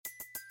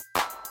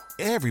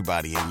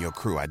Everybody in your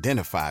crew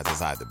identifies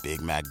as either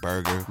Big Mac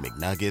Burger,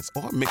 McNuggets,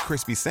 or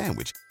McCrispy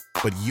Sandwich.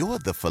 But you're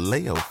the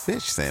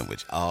Filet-O-Fish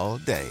Sandwich all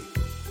day.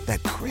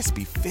 That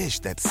crispy fish,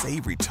 that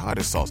savory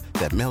tartar sauce,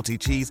 that melty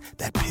cheese,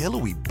 that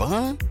pillowy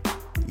bun.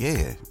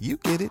 Yeah, you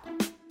get it.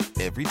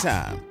 Every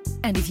time.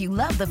 And if you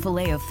love the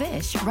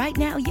Filet-O-Fish, right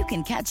now you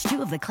can catch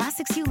two of the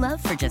classics you love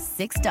for just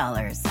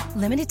 $6.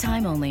 Limited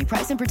time only.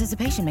 Price and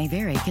participation may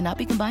vary. Cannot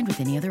be combined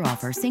with any other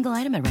offer. Single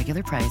item at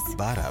regular price.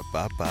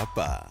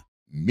 Ba-da-ba-ba-ba.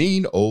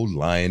 Mean Old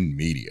Lion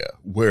Media,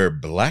 where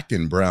black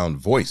and brown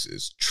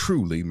voices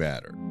truly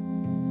matter.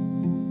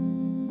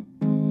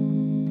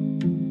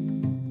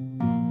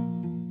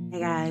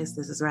 Hey guys,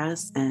 this is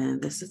Russ, and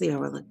this is the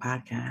Overlook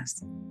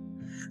Podcast.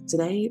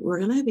 Today, we're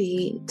going to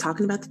be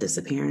talking about the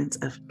disappearance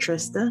of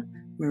Trista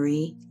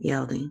Marie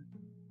Yelding.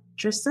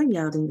 Trista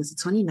Yelding was a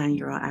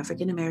 29-year-old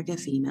African-American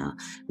female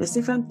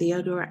missing from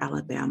Theodore,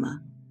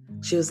 Alabama.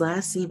 She was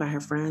last seen by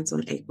her friends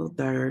on April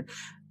 3rd,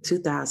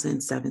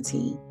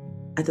 2017.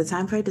 At the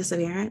time of her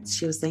disappearance,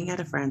 she was staying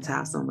at a friend's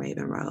house on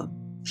Raybon Rd.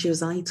 She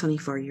was only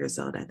 24 years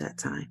old at that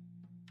time.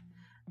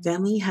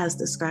 Family has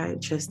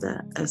described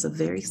Trista as a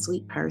very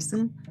sweet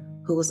person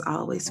who was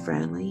always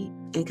friendly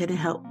and couldn't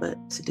help but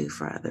to do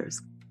for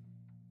others.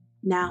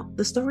 Now,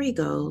 the story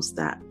goes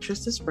that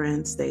Trista's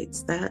friend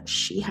states that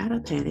she had a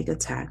panic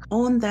attack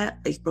on that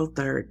April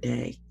 3rd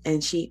day,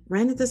 and she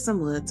ran into some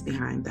woods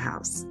behind the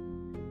house.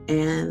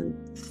 And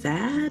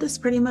that is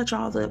pretty much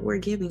all that we're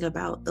giving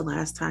about the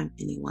last time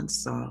anyone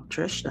saw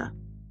Trista.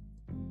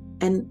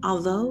 And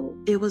although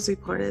it was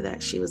reported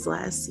that she was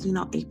last seen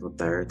on April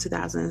 3rd,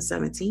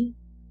 2017,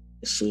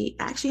 she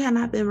actually had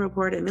not been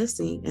reported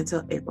missing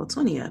until April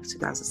 20th,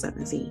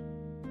 2017.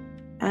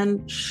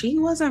 And she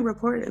wasn't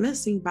reported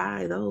missing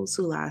by those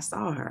who last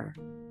saw her.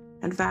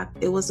 In fact,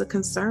 it was a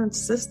concerned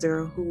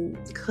sister who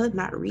could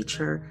not reach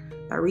her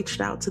that reached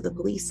out to the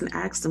police and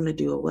asked them to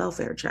do a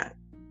welfare check.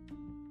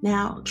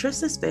 Now,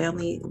 Trista's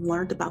family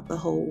learned about the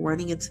whole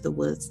running into the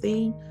woods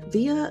thing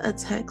via a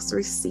text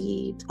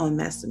received on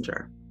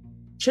Messenger.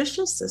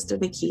 Trista's sister,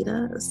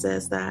 Nikita,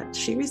 says that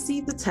she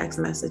received the text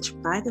message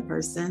by the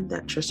person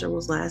that Trista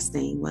was last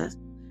staying with,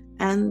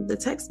 and the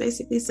text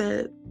basically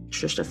said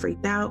Trista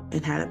freaked out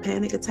and had a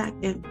panic attack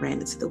and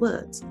ran into the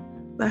woods.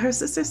 But her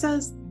sister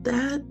says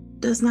that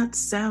does not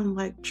sound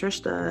like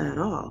Trista at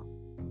all.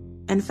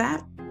 In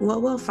fact,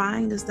 what we'll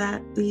find is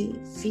that the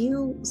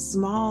few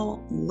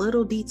small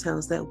little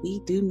details that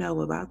we do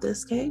know about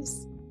this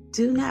case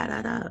do not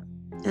add up,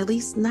 at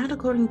least not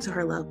according to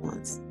her loved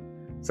ones.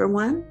 For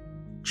one,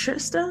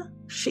 Trista,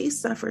 she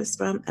suffers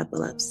from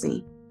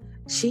epilepsy.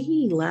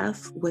 She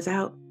left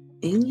without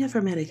any of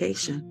her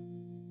medication.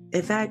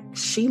 In fact,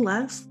 she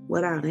left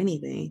without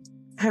anything.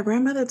 Her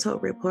grandmother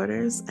told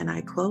reporters, and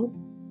I quote,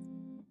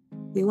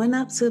 "We went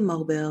up to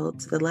Mobile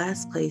to the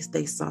last place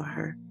they saw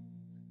her.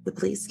 The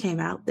police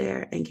came out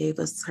there and gave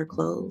us her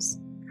clothes,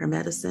 her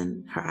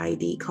medicine, her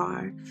ID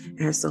card, and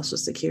her social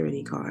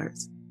security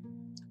cards."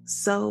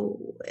 So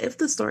if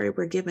the story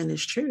we're given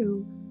is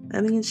true,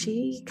 I mean,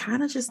 she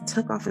kind of just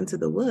took off into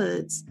the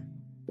woods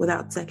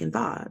without second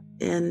thought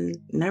and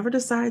never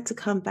decided to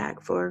come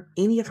back for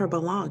any of her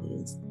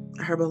belongings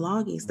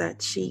that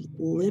she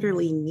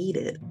literally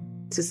needed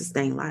to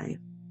sustain life.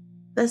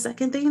 The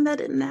second thing that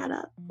didn't add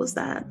up was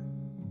that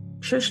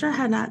Trista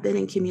had not been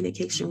in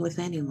communication with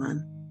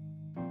anyone.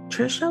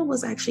 Trista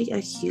was actually a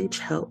huge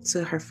help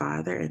to her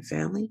father and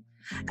family,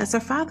 as her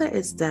father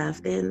is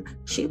deaf and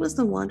she was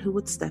the one who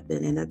would step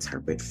in and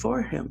interpret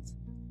for him.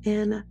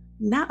 And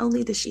not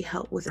only did she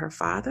help with her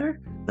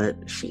father,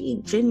 but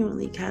she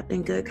genuinely kept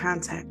in good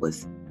contact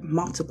with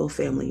multiple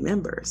family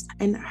members.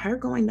 And her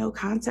going no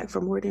contact for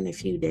more than a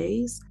few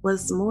days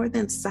was more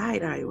than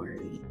side-eye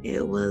worthy.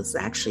 It was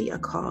actually a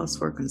cause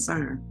for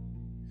concern.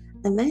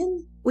 And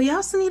then we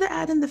also need to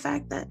add in the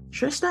fact that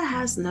Trista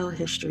has no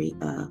history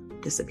of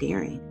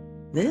disappearing.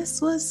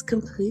 This was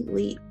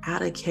completely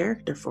out of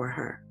character for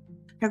her.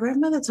 Her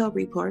grandmother told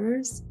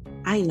reporters,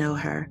 "I know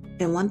her,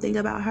 and one thing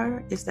about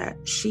her is that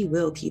she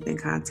will keep in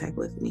contact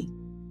with me."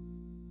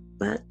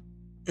 But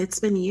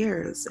it's been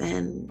years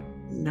and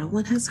no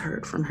one has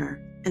heard from her.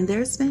 And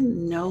there's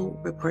been no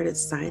reported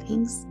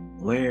sightings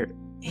or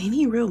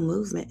any real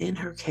movement in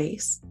her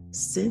case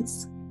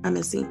since a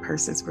missing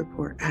persons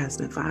report has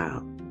been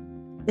filed.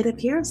 It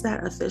appears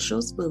that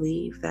officials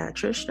believe that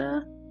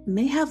Trista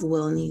may have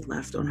willingly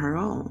left on her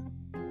own.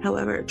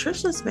 However,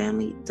 Trista's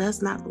family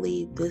does not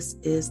believe this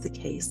is the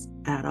case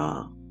at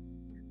all.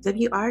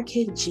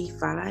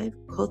 WRKG5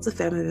 quotes a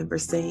family member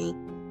saying,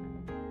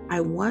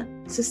 "I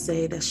want to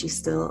say that she's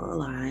still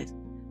alive,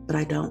 but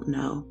I don't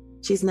know.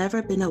 She's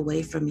never been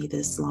away from me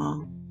this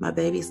long. My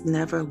baby's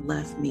never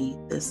left me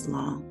this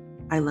long.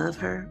 I love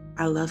her.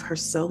 I love her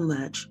so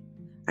much.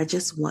 I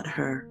just want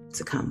her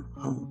to come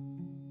home."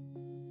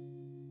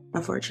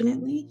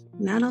 Unfortunately,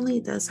 not only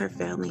does her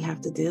family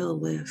have to deal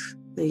with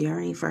the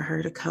yearning for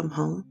her to come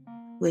home,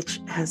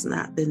 which has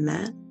not been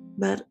met,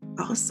 but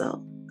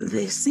also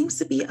there seems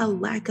to be a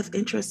lack of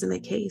interest in the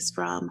case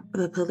from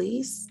the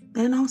police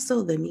and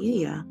also the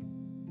media.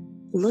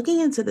 Looking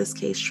into this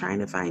case, trying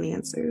to find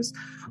answers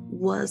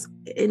was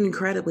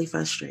incredibly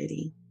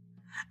frustrating.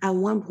 At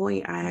one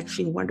point, I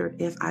actually wondered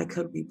if I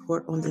could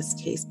report on this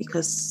case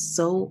because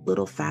so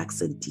little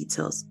facts and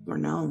details were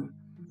known.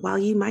 While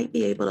you might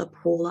be able to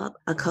pull up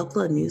a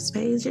couple of news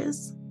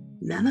pages,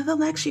 none of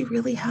them actually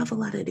really have a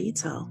lot of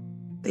detail.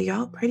 They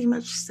all pretty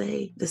much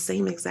say the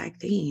same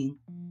exact thing.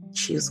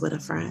 She was with a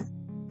friend.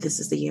 This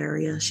is the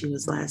area she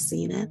was last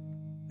seen in.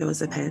 There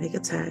was a panic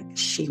attack.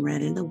 She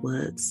ran in the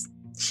woods.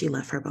 She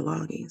left her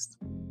belongings.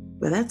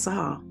 But that's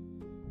all.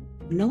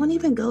 No one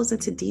even goes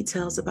into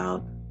details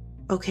about,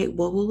 okay,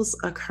 what was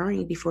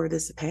occurring before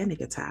this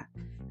panic attack?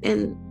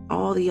 And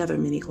all the other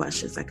many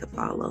questions that could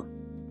follow.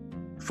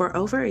 For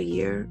over a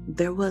year,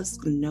 there was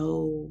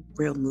no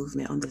real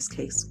movement on this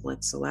case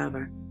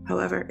whatsoever.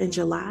 However, in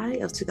July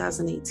of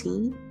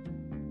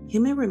 2018,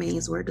 human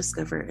remains were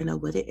discovered in a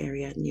wooded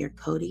area near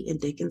Cody and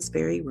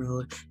Dickensbury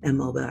Road in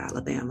Mobile,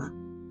 Alabama.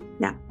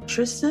 Now,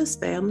 Trista's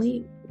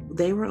family,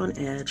 they were on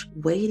edge,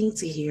 waiting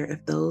to hear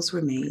if those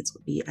remains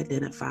would be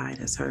identified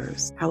as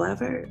hers.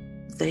 However,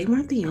 they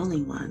weren't the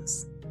only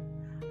ones.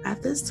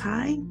 At this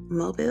time,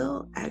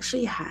 Mobile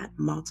actually had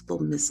multiple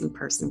missing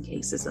person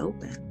cases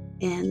open.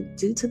 And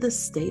due to the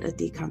state of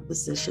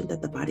decomposition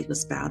that the body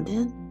was found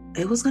in,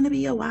 it was going to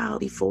be a while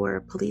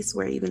before police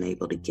were even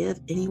able to give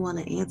anyone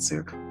an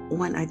answer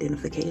on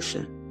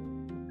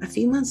identification. A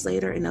few months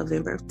later, in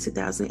November of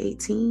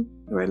 2018,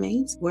 the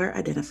remains were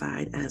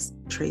identified as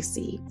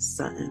Tracy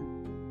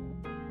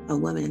Sutton, a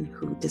woman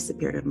who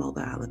disappeared in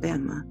Mobile,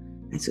 Alabama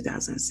in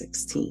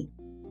 2016.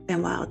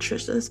 And while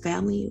Trista's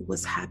family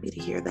was happy to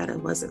hear that it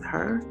wasn't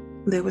her,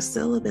 there was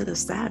still a bit of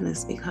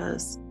sadness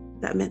because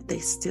that meant they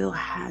still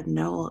had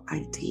no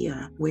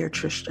idea where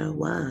Trista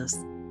was.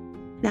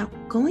 Now,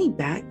 going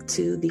back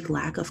to the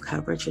lack of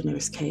coverage in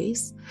this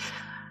case,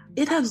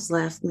 it has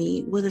left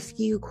me with a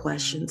few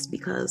questions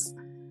because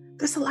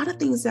there's a lot of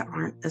things that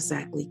aren't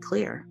exactly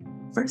clear.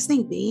 First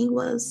thing being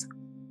was,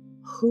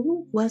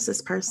 who was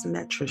this person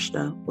that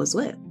Trista was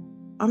with?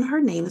 On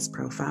her NamUs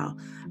profile,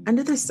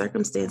 under the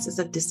circumstances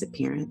of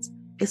disappearance,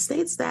 it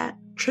states that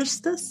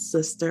Trista's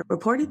sister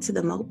reported to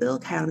the Mobile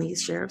County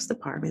Sheriff's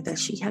Department that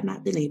she had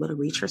not been able to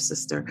reach her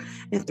sister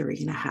in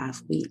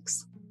 3.5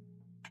 weeks.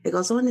 It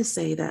goes on to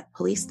say that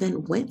police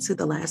then went to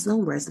the last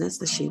known residence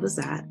that she was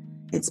at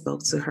and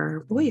spoke to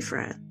her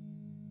boyfriend.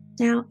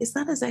 Now, it's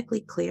not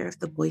exactly clear if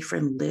the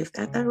boyfriend lived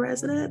at that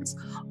residence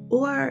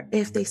or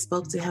if they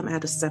spoke to him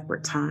at a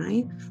separate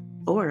time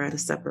or at a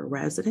separate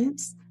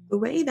residence. The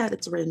way that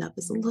it's written up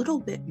is a little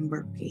bit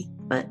murky,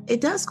 but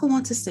it does go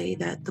on to say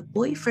that the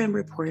boyfriend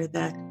reported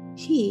that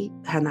he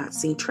had not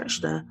seen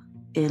Trista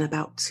in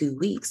about 2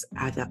 weeks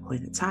at that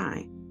point in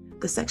time.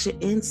 The section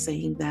ends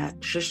saying that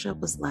Trista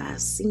was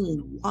last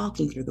seen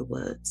walking through the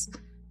woods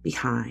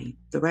behind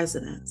the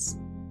residence.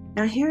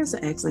 Now, here's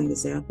an excellent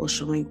example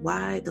showing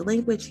why the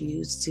language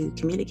used to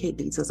communicate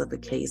details of a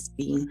case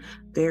being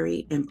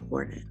very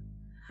important.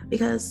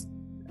 Because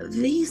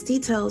these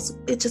details,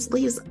 it just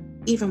leaves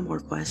even more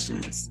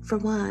questions. For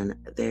one,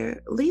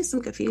 there leaves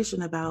some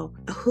confusion about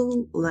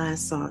who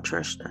last saw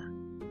Trista.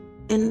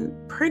 In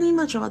pretty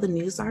much all the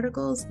news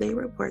articles, they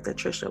report that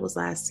Trista was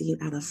last seen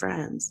at a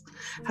friend's.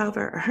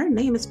 However, her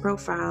NamUs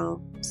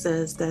profile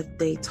says that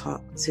they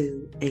talked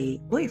to a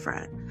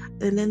boyfriend.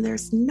 And then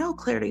there's no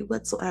clarity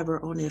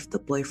whatsoever on if the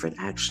boyfriend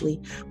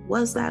actually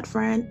was that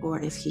friend or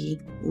if he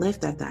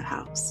lived at that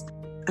house.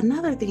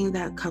 Another thing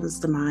that comes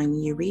to mind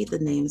when you read the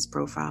NamUs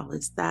profile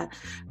is that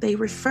they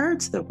refer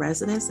to the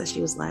residence that she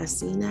was last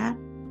seen at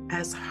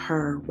as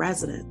her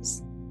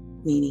residence,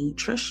 meaning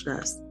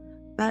Trista's.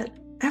 But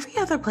every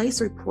other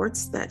place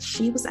reports that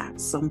she was at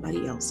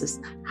somebody else's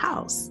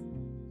house.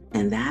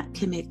 And that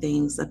can make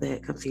things a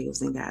bit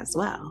confusing as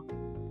well.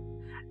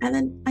 And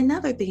then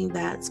another thing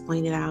that's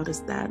pointed out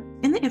is that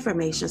in the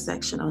information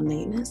section on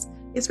NamUs,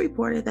 it's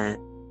reported that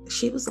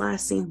she was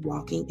last seen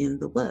walking in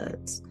the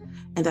woods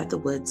and that the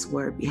woods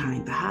were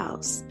behind the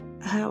house.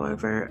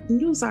 However,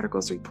 news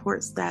articles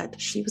reports that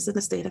she was in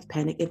a state of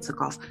panic and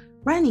took off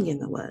running in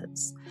the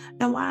woods.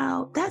 And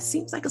while that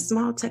seems like a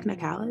small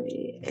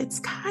technicality, it's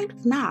kind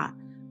of not.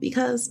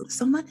 Because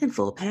someone in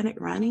full panic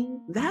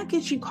running, that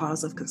gives you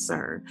cause of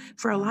concern.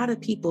 For a lot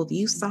of people, if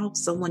you saw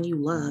someone you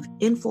love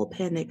in full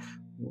panic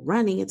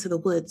running into the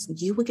woods,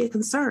 you would get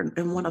concerned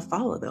and want to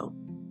follow them.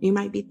 You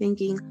might be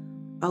thinking,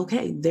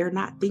 okay, they're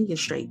not thinking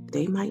straight.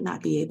 They might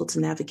not be able to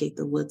navigate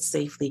the woods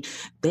safely.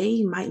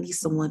 They might need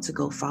someone to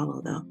go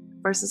follow them.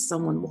 Versus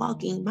someone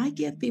walking might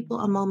give people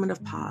a moment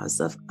of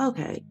pause of,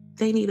 okay,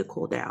 they need to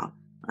cool down.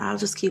 I'll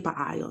just keep an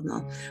eye on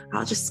them.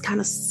 I'll just kind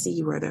of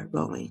see where they're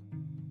going.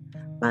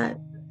 But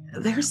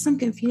there's some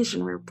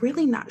confusion. We're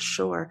really not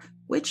sure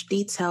which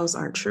details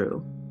are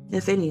true,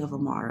 if any of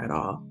them are at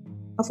all.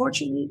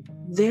 Unfortunately,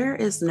 there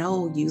is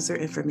no user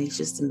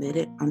information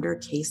submitted under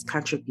case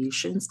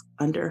contributions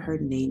under her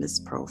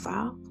NamUs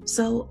profile.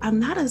 So I'm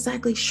not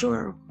exactly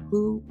sure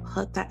who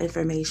put that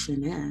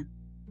information in.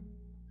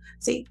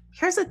 See,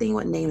 here's the thing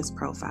with names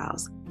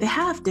profiles. They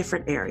have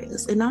different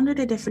areas, and under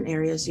the different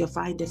areas, you'll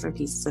find different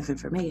pieces of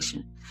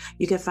information.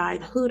 You can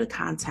find who to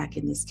contact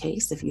in this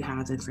case if you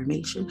have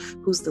information,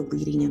 who's the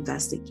leading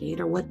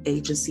investigator, what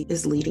agency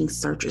is leading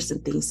searches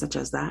and things such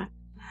as that.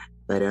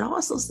 But it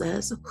also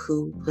says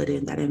who put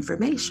in that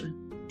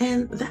information.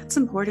 And that's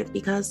important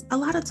because a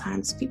lot of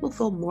times people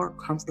feel more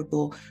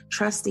comfortable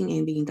trusting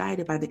and being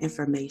guided by the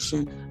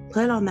information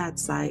put on that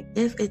site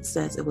if it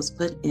says it was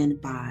put in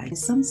by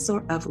some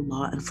sort of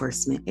law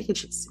enforcement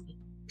agency.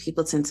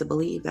 People tend to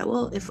believe that,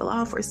 well, if a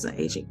law enforcement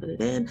agent put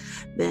it in,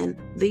 then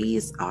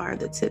these are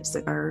the tips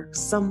that are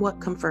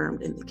somewhat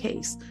confirmed in the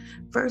case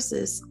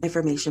versus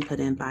information put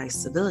in by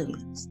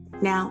civilians.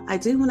 Now, I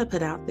do want to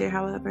put out there,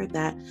 however,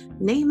 that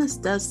NamUs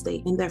does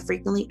state in their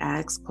frequently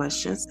asked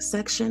questions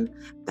section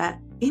that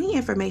any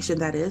information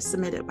that is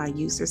submitted by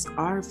users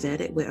are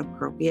vetted with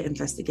appropriate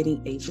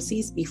investigating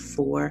agencies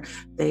before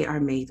they are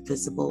made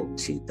visible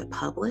to the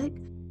public.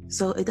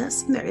 So it does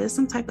seem there is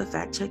some type of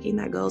fact checking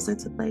that goes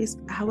into place.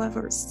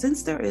 However,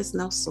 since there is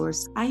no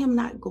source, I am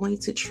not going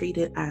to treat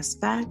it as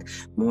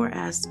fact, more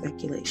as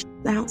speculation.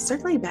 Now,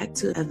 circling back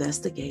to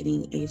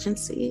investigating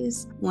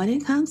agencies, when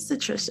it comes to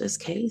Trista's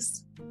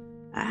case,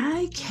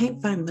 I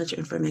can't find much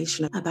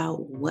information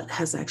about what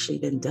has actually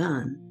been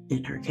done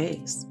in her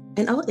case.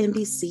 An old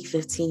NBC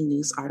 15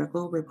 news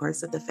article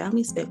reports that the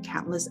family spent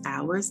countless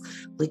hours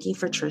looking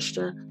for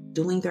Trista,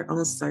 doing their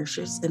own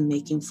searches and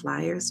making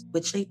flyers,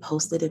 which they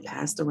posted and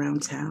passed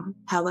around town.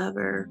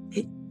 However,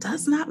 it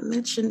does not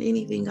mention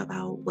anything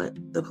about what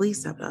the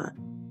police have done.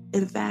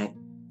 In fact,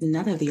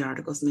 none of the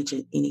articles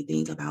mention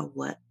anything about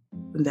what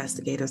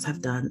investigators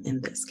have done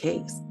in this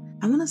case.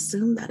 I'm going to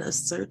assume that a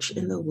search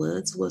in the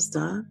woods was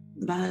done,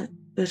 but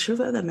the truth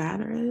of the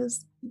matter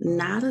is,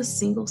 not a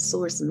single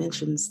source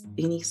mentions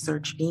any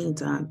search being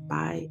done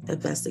by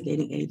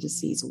investigating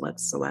agencies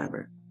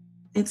whatsoever.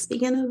 And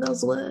speaking of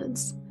those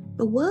woods,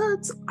 the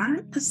woods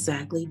aren't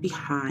exactly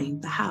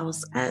behind the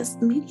house, as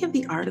many of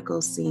the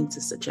articles seem to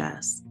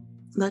suggest.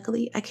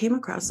 Luckily, I came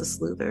across a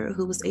sleuther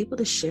who was able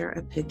to share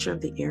a picture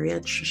of the area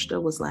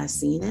Trista was last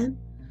seen in,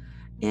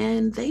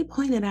 and they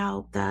pointed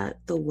out that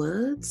the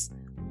woods,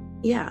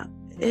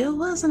 it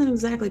wasn't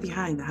exactly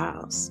behind the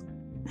house.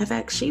 In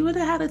fact, she would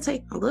have had to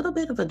take a little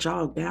bit of a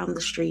jog down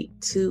the street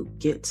to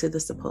get to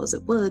the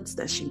supposed woods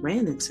that she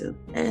ran into.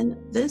 And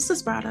this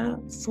is brought up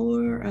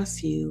for a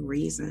few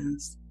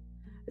reasons.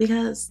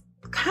 Because,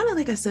 kind of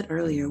like I said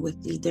earlier,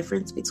 with the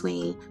difference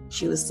between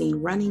she was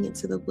seen running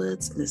into the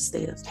woods in a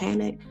state of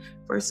panic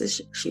versus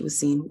she was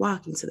seen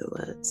walking to the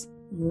woods.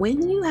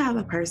 When you have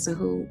a person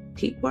who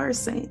people are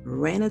saying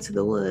ran into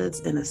the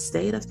woods in a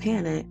state of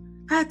panic,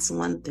 that's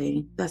one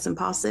thing. That's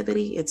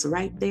impulsivity. It's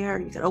right there.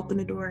 You can open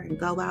the door and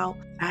go out,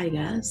 I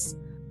guess.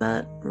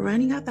 But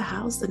running out the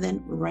house and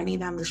then running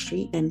down the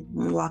street and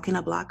walking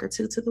a block or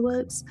two to the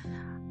woods,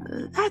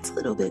 that's a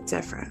little bit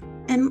different.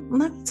 And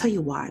let me tell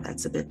you why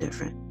that's a bit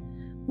different.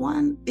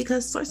 One,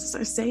 because sources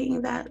are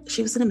saying that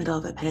she was in the middle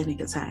of a panic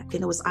attack,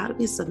 and it was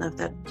obvious enough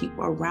that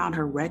people around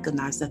her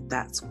recognized that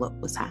that's what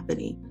was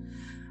happening.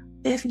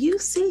 If you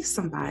see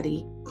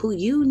somebody who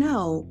you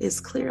know is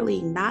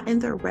clearly not in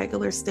their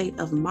regular state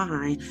of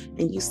mind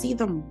and you see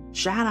them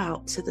shout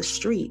out to the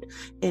street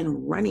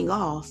and running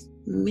off,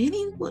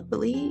 many would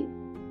believe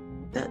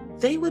that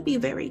they would be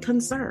very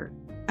concerned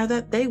and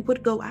that they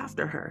would go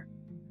after her.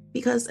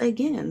 Because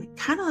again,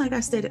 kind of like I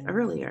stated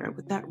earlier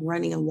with that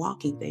running and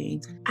walking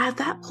thing, at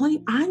that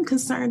point, I'm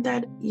concerned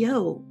that,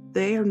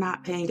 they are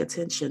not paying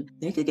attention.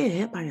 They could get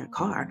hit by a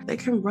car. They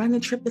can run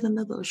and trip in the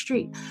middle of the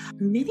street.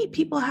 Many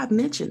people have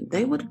mentioned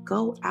they would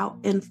go out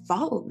and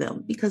follow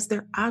them because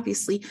they're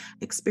obviously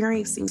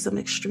experiencing some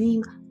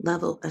extreme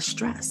level of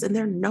stress. And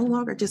they're no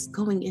longer just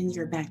going in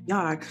your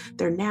backyard.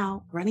 They're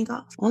now running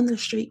off on the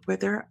street where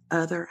there are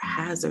other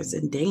hazards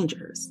and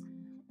dangers.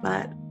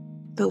 But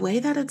the way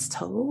that it's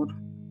told,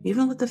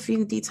 even with the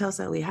few details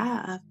that we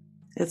have,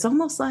 it's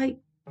almost like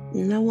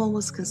no one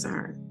was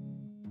concerned.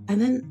 And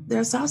then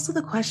there's also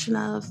the question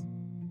of,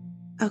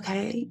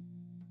 okay,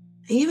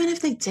 even if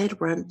they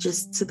did run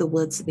just to the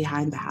woods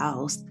behind the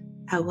house,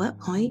 at what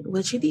point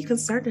would you be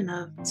concerned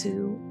enough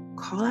to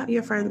call out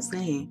your friend's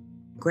name,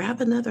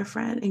 grab another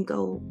friend and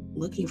go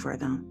looking for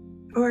them,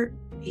 or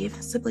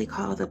even simply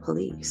call the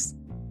police?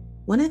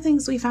 One of the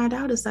things we found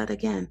out is that,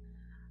 again,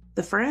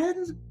 the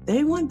friends,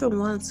 they weren't the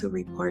ones who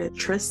reported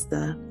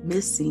Trista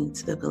missing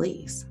to the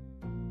police.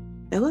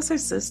 It was her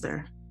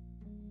sister.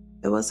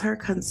 It was her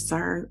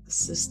concerned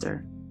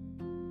sister.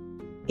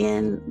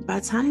 And by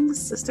the time the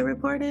sister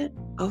reported,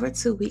 over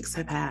 2 weeks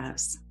had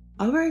passed.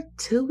 Over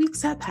 2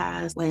 weeks had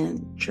passed when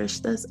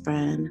Trista's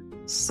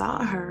friend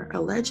saw her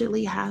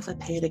allegedly have a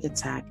panic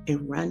attack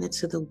and run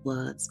into the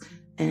woods.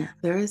 And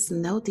there is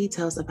no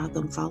details about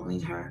them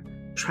following her,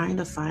 trying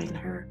to find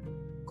her,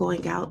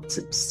 going out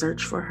to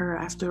search for her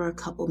after a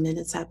couple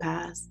minutes had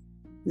passed.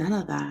 None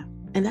of that.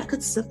 And that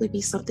could simply be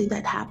something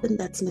that happened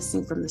that's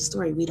missing from the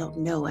story. We don't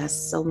know, as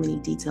so many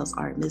details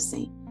are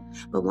missing.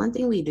 But one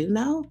thing we do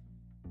know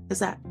is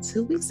that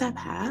 2 weeks had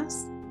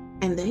passed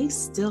and they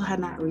still had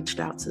not reached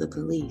out to the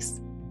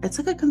police. It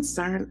took a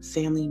concerned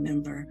family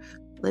member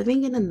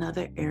living in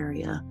another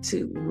area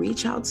to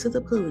reach out to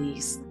the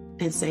police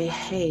and say,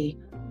 hey,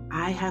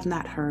 I have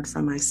not heard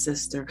from my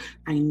sister.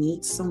 I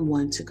need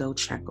someone to go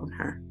check on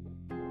her.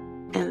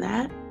 And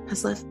that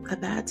has left a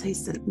bad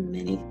taste in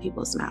many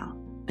people's mouth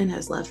and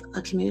has left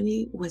a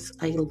community with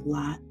a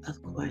lot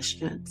of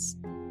questions.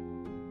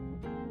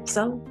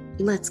 So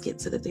let's get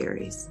to the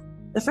theories.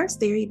 The first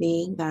theory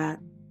being that,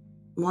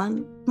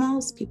 one,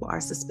 most people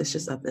are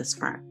suspicious of this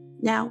friend.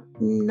 Now,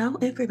 no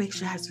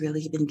information has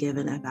really been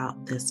given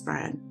about this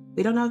friend.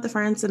 We don't know if the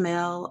friend's a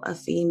male, a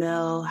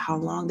female, how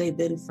long they've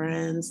been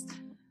friends.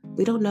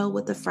 We don't know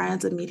what the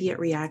friend's immediate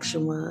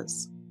reaction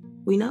was.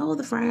 We know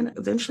the friend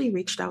eventually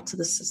reached out to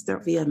the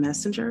sister via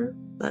messenger,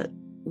 but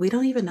we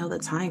don't even know the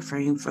time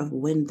frame for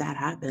when that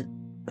happened.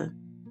 But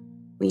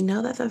we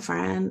know that the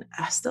friend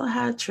still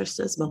had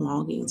Trista's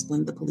belongings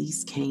when the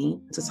police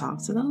came to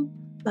talk to them,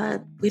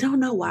 but we don't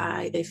know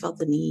why they felt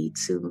the need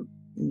to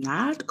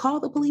not call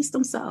the police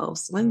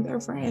themselves when their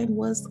friend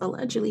was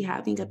allegedly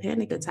having a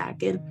panic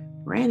attack and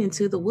ran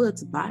into the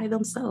woods by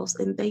themselves,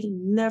 and they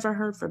never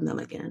heard from them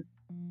again.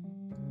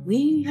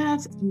 We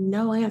have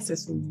no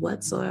answers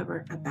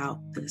whatsoever about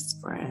this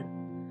friend.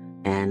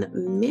 And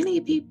many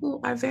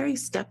people are very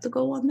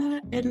skeptical on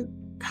that and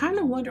kind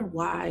of wonder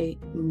why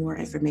more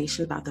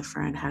information about the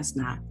friend has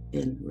not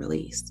been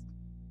released.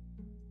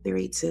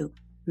 Theory 2,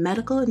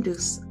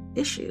 medical-induced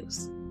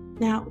issues.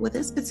 Now, with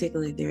this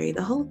particular theory,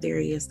 the whole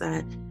theory is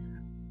that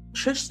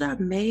Trista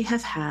may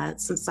have had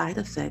some side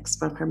effects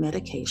from her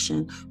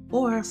medication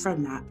or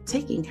from not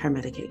taking her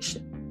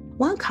medication.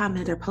 One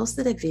commenter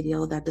posted a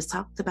video that just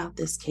talked about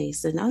this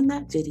case, and on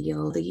that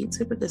video, the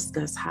YouTuber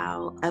discussed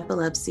how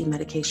epilepsy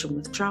medication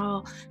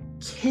withdrawal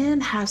can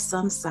have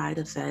some side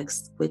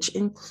effects, which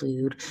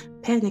include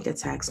panic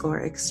attacks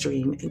or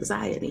extreme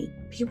anxiety.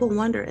 People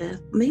wonder if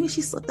maybe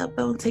she slipped up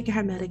on taking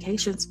her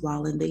medications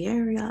while in the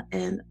area,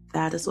 and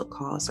that is what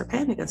caused her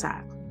panic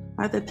attack.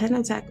 Or the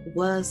panic attack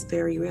was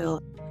very real.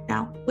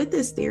 Now, with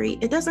this theory,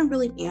 it doesn't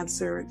really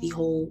answer the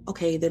whole,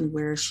 okay, then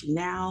where is she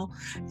now?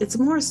 It's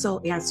more so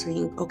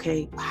answering,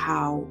 okay,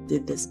 how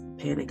did this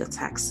panic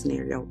attack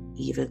scenario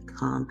even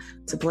come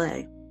to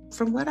play?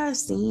 From what I've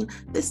seen,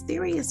 this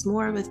theory is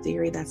more of a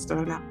theory that's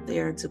thrown out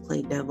there to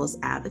play devil's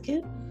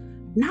advocate,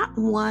 not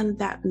one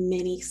that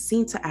many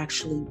seem to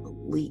actually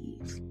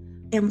believe.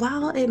 And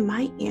while it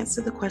might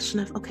answer the question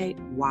of, okay,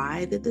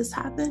 why did this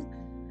happen?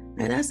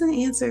 It doesn't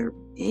answer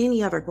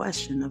any other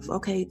question of,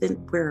 okay,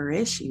 then where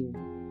is she?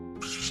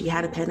 She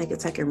had a panic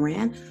attack and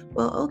ran.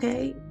 Well,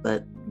 okay,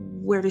 but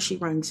where did she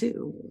run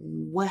to?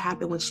 What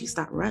happened when she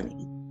stopped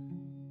running?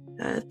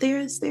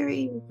 This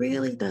theory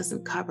really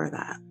doesn't cover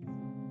that.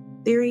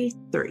 Theory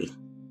 3.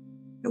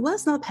 There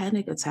was no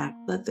panic attack,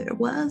 but there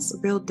was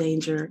real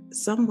danger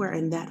somewhere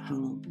in that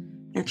home,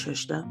 and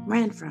Trista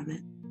ran from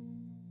it.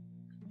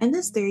 In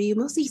this theory, you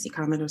mostly see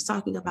commenters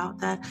talking about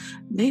that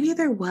maybe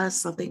there was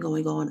something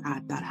going on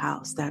at that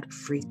house that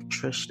freaked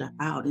Trista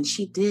out, and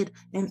she did,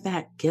 in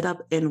fact, get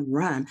up and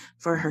run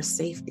for her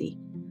safety.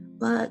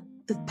 But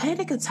the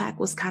panic attack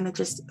was kind of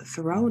just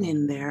thrown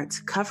in there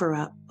to cover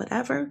up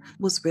whatever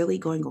was really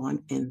going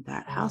on in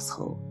that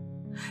household.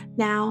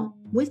 Now,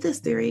 with this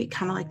theory,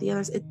 kind of like the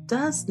others, it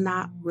does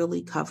not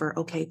really cover,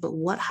 okay, but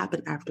what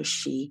happened after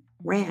she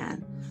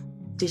ran?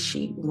 Did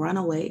she run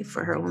away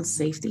for her own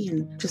safety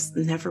and just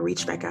never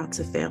reach back out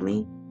to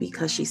family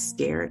because she's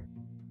scared?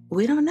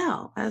 We don't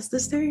know, as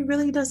this theory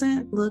really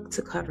doesn't look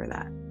to cover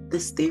that.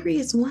 This theory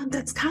is one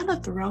that's kind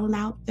of thrown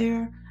out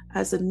there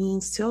as a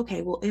means to,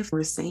 okay, well, if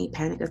we're saying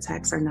panic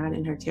attacks are not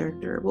in her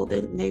character, well,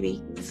 then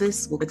maybe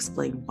this will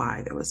explain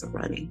why there was a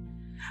running.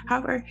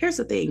 However, here's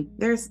the thing.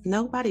 There's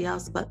nobody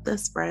else but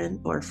this friend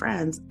or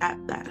friends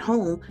at that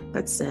home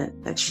that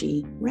said that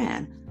she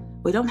ran.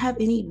 We don't have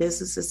any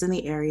businesses in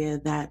the area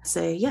that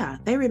say, yeah,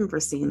 they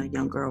remember seeing a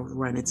young girl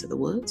run into the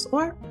woods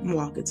or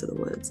walk into the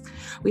woods.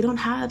 We don't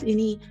have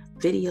any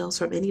videos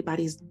from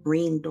anybody's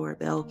Ring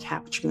doorbell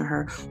capturing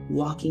her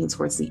walking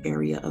towards the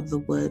area of the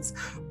woods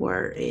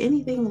or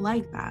anything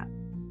like that.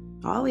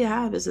 All we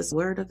have is this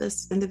word of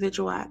this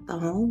individual at the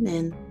home,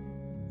 and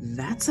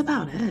that's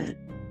about it.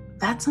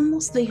 That's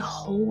almost the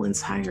whole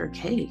entire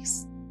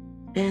case.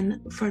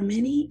 And for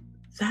many,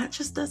 that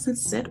just doesn't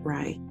sit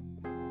right.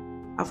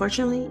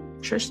 Unfortunately,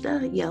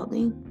 Trista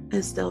Yelding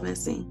is still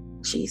missing.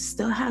 She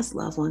still has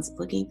loved ones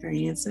looking for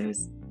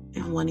answers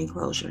and wanting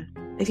closure.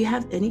 If you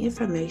have any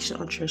information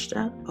on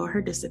Trista or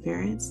her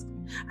disappearance,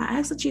 I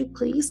ask that you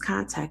please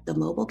contact the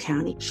Mobile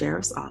County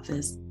Sheriff's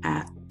Office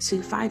at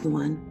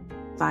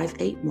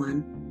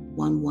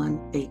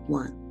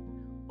 251-581-1181.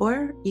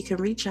 Or you can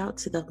reach out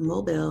to the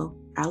Mobile,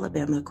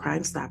 Alabama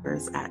Crime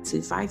Stoppers at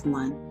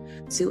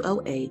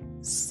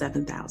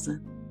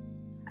 251-208-7000.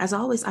 As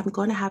always, I'm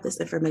going to have this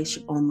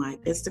information on my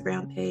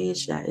Instagram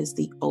page. That is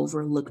the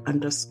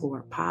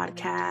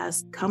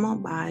Overlook_podcast. Come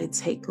on by,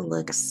 take a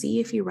look, see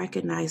if you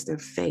recognize their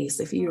face,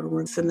 if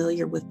you're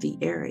familiar with the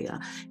area.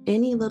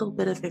 Any little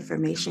bit of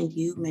information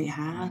you may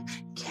have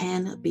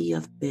can be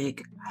of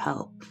big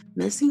help.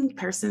 Missing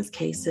persons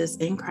cases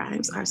and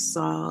crimes are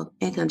solved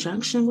in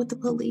conjunction with the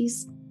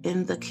police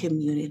in the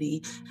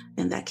community.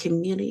 And that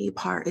community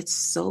part, it's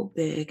so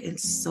big and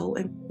so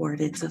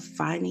important to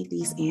finding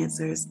these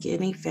answers,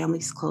 giving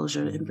families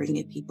closure, and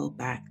bringing people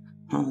back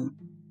home.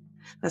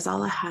 That's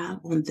all I have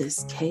on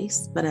this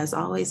case. But as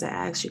always, I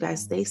ask you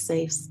guys, stay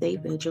safe, stay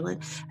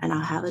vigilant, and I'll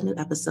have a new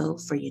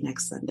episode for you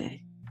next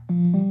Sunday.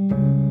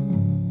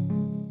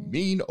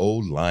 Mean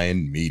Old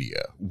Lion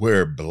Media,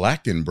 where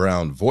Black and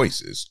brown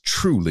voices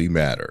truly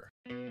matter.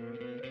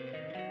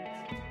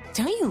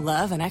 Don't you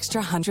love an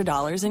extra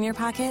 $100 in your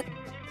pocket?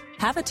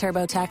 Have a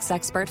TurboTax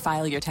expert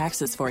file your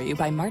taxes for you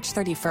by March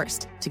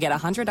 31st to get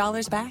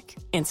 $100 back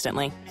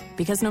instantly.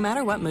 Because no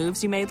matter what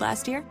moves you made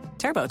last year,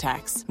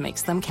 TurboTax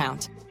makes them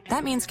count.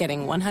 That means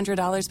getting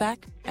 $100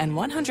 back and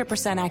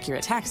 100%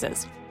 accurate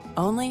taxes,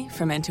 only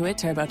from Intuit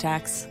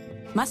TurboTax.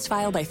 Must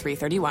file by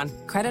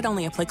 3/31. Credit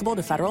only applicable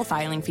to federal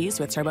filing fees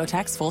with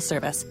TurboTax full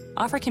service.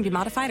 Offer can be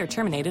modified or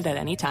terminated at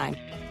any time.